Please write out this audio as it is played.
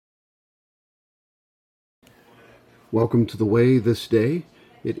Welcome to The Way this day.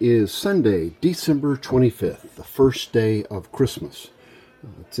 It is Sunday, December 25th, the first day of Christmas.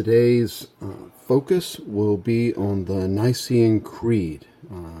 Today's focus will be on the Nicene Creed,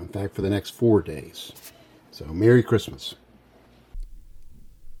 in fact, for the next 4 days. So, Merry Christmas.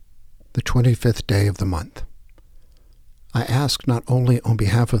 The 25th day of the month. I ask not only on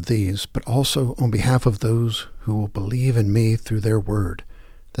behalf of these, but also on behalf of those who will believe in me through their word,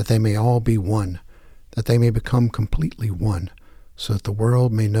 that they may all be one, that they may become completely one, so that the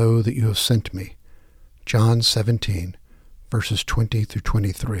world may know that you have sent me. John 17, verses 20 through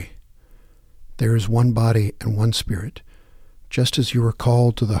 23. There is one body and one Spirit, just as you are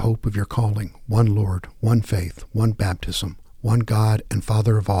called to the hope of your calling, one Lord, one faith, one baptism, one God and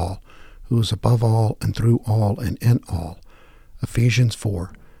Father of all, who is above all and through all and in all. Ephesians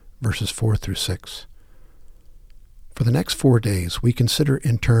 4, verses 4 through 6. For the next 4 days, we consider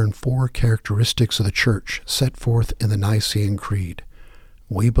in turn 4 characteristics of the Church set forth in the Nicene Creed.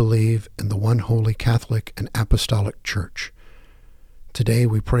 We believe in the one holy Catholic and Apostolic Church. Today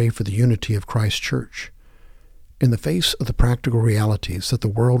we pray for the unity of Christ's Church. In the face of the practical realities that the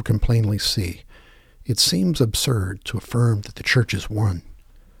world can plainly see, it seems absurd to affirm that the Church is one.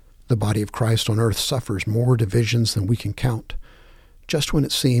 The body of Christ on earth suffers more divisions than we can count. Just when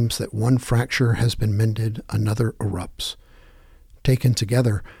it seems that one fracture has been mended, another erupts. Taken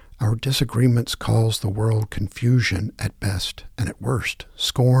together, our disagreements cause the world confusion at best, and at worst,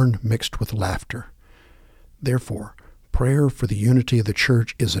 scorn mixed with laughter. Therefore, prayer for the unity of the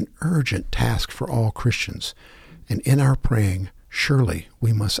Church is an urgent task for all Christians, and in our praying, surely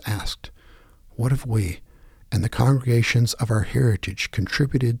we must ask, what have we and the congregations of our heritage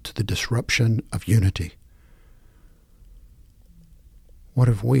contributed to the disruption of unity? What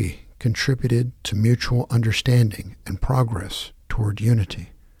have we contributed to mutual understanding and progress toward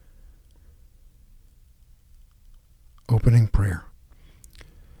unity? Opening prayer.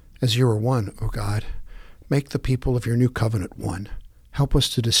 As you are one, O God, make the people of your new covenant one. Help us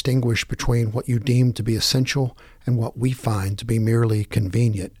to distinguish between what you deem to be essential and what we find to be merely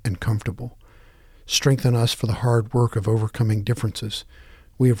convenient and comfortable. Strengthen us for the hard work of overcoming differences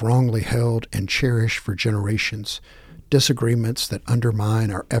we have wrongly held and cherished for generations, disagreements that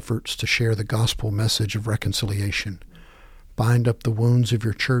undermine our efforts to share the gospel message of reconciliation. Bind up the wounds of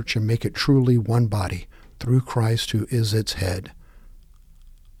your church and make it truly one body through Christ who is its head.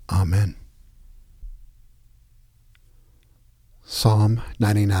 Amen. Psalm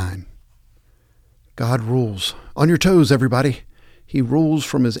 99. God rules. On your toes, everybody. He rules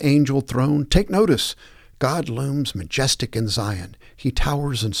from his angel throne. Take notice. God looms majestic in Zion. He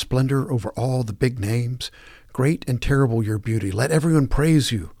towers in splendor over all the big names. Great and terrible your beauty. Let everyone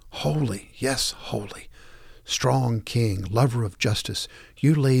praise you. Holy, yes, holy. Strong King, lover of justice,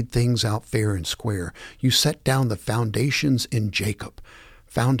 you laid things out fair and square. You set down the foundations in Jacob,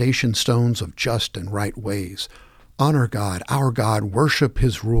 foundation stones of just and right ways. Honor God, our God, worship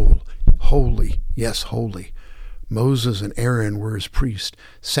his rule. Holy, yes, holy. Moses and Aaron were his priests,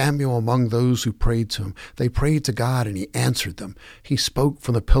 Samuel among those who prayed to him. They prayed to God, and he answered them. He spoke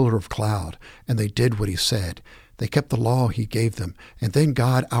from the pillar of cloud, and they did what he said. They kept the law he gave them, and then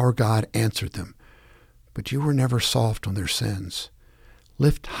God, our God, answered them. But you were never soft on their sins.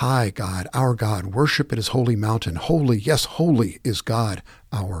 Lift high, God, our God. Worship at his holy mountain. Holy, yes, holy is God,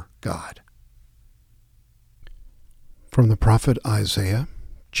 our God. From the prophet Isaiah,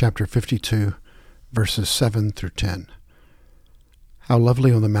 chapter 52, verses 7 through 10. How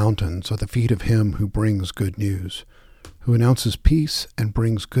lovely on the mountains are the feet of him who brings good news, who announces peace and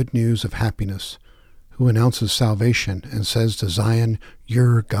brings good news of happiness, who announces salvation and says to Zion,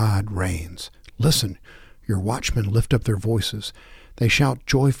 your God reigns. Listen, your watchmen lift up their voices. They shout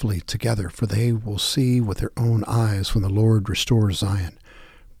joyfully together, for they will see with their own eyes when the Lord restores Zion.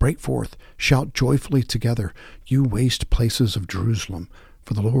 Break forth, shout joyfully together, you waste places of Jerusalem,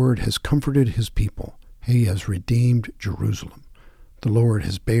 for the Lord has comforted his people. He has redeemed Jerusalem. The Lord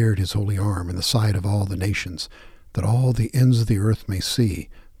has bared his holy arm in the sight of all the nations, that all the ends of the earth may see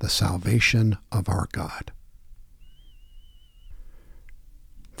the salvation of our God.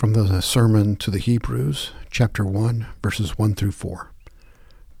 From the Sermon to the Hebrews, chapter 1, verses 1 through 4.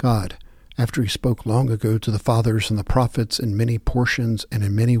 God, after he spoke long ago to the fathers and the prophets in many portions and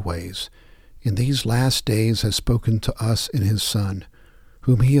in many ways, in these last days has spoken to us in his Son,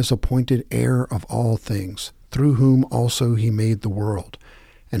 whom he has appointed heir of all things, through whom also he made the world.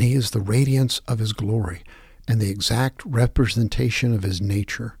 And he is the radiance of his glory, and the exact representation of his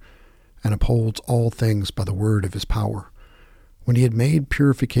nature, and upholds all things by the word of his power. When he had made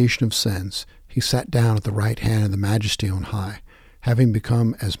purification of sins, he sat down at the right hand of the Majesty on high, having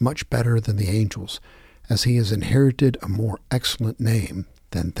become as much better than the angels, as he has inherited a more excellent name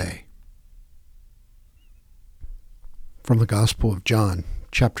than they. From the Gospel of John,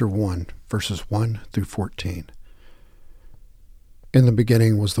 chapter 1, verses 1 through 14. In the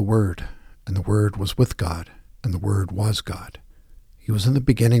beginning was the Word, and the Word was with God, and the Word was God. He was in the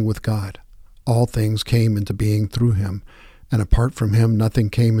beginning with God. All things came into being through him, and apart from him nothing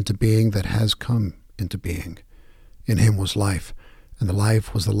came into being that has come into being. In him was life, and the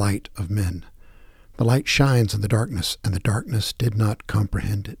life was the light of men. The light shines in the darkness, and the darkness did not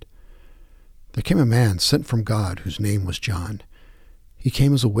comprehend it. There came a man sent from God, whose name was John. He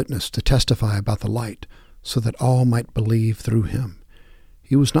came as a witness to testify about the light, so that all might believe through him.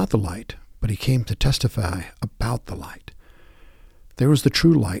 He was not the light, but he came to testify about the light. There was the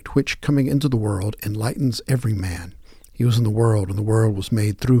true light, which, coming into the world, enlightens every man. He was in the world, and the world was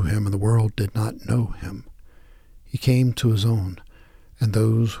made through him, and the world did not know him. He came to his own, and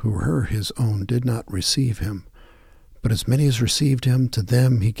those who were his own did not receive him. But as many as received him, to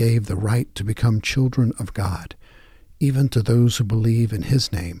them he gave the right to become children of God, even to those who believe in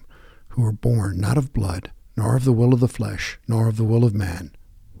his name, who were born not of blood, nor of the will of the flesh, nor of the will of man,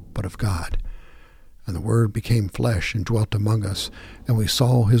 but of God. And the Word became flesh and dwelt among us, and we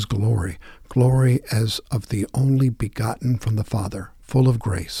saw his glory, glory as of the only begotten from the Father, full of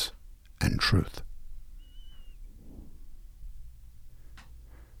grace and truth.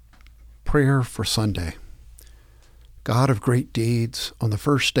 Prayer for Sunday. God of great deeds, on the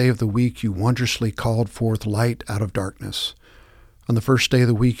first day of the week you wondrously called forth light out of darkness. On the first day of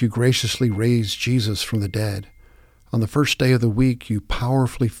the week you graciously raised Jesus from the dead. On the first day of the week you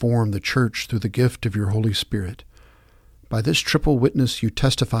powerfully formed the church through the gift of your Holy Spirit. By this triple witness you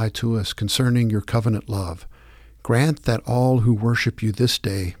testify to us concerning your covenant love. Grant that all who worship you this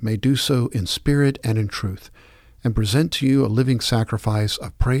day may do so in spirit and in truth, and present to you a living sacrifice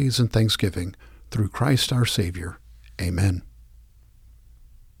of praise and thanksgiving through Christ our Savior. Amen.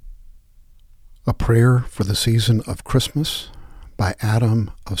 A Prayer for the Season of Christmas by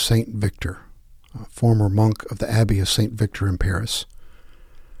Adam of St. Victor, a former monk of the Abbey of St. Victor in Paris.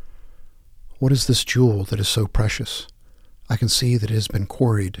 What is this jewel that is so precious? I can see that it has been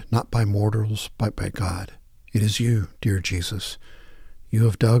quarried not by mortals, but by God. It is you, dear Jesus. You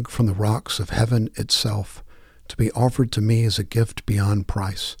have dug from the rocks of heaven itself to be offered to me as a gift beyond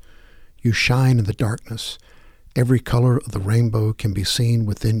price. You shine in the darkness. Every color of the rainbow can be seen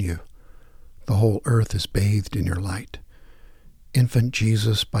within you. The whole earth is bathed in your light. Infant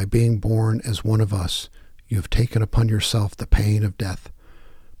Jesus, by being born as one of us, you have taken upon yourself the pain of death.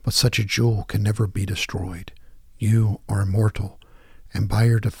 But such a jewel can never be destroyed. You are immortal, and by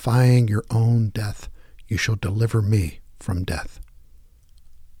your defying your own death, you shall deliver me from death.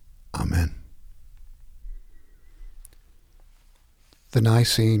 Amen. The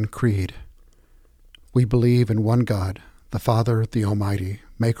Nicene Creed. We believe in one God, the Father, the Almighty,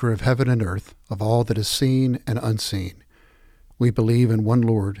 maker of heaven and earth, of all that is seen and unseen. We believe in one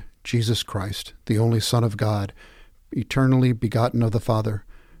Lord, Jesus Christ, the only Son of God, eternally begotten of the Father,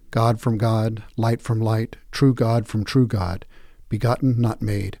 God from God, light from light, true God from true God, begotten, not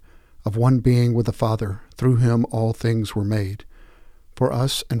made, of one being with the Father. Through him all things were made. For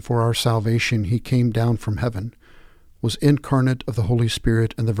us and for our salvation he came down from heaven, was incarnate of the Holy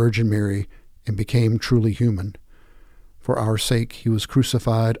Spirit and the Virgin Mary, and became truly human. For our sake he was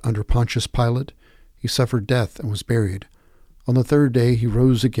crucified under Pontius Pilate. He suffered death and was buried. On the third day he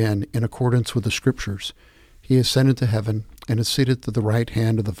rose again in accordance with the Scriptures. He ascended to heaven and is seated at the right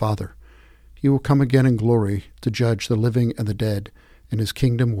hand of the Father. He will come again in glory to judge the living and the dead, and his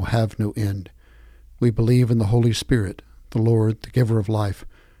kingdom will have no end. We believe in the Holy Spirit, the Lord, the giver of life,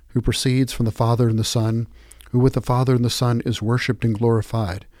 who proceeds from the Father and the Son, who with the Father and the Son is worshipped and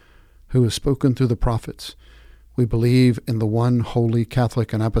glorified, who has spoken through the prophets. We believe in the one holy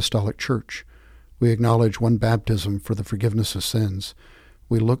Catholic and Apostolic Church. We acknowledge one baptism for the forgiveness of sins.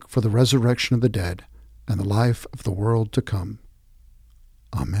 We look for the resurrection of the dead and the life of the world to come.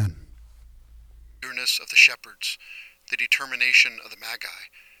 Amen. The dearness of the shepherds, the determination of the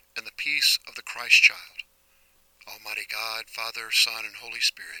Magi, and the peace of the Christ child. Almighty God, Father, Son, and Holy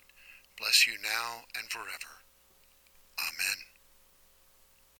Spirit, bless you now and forever.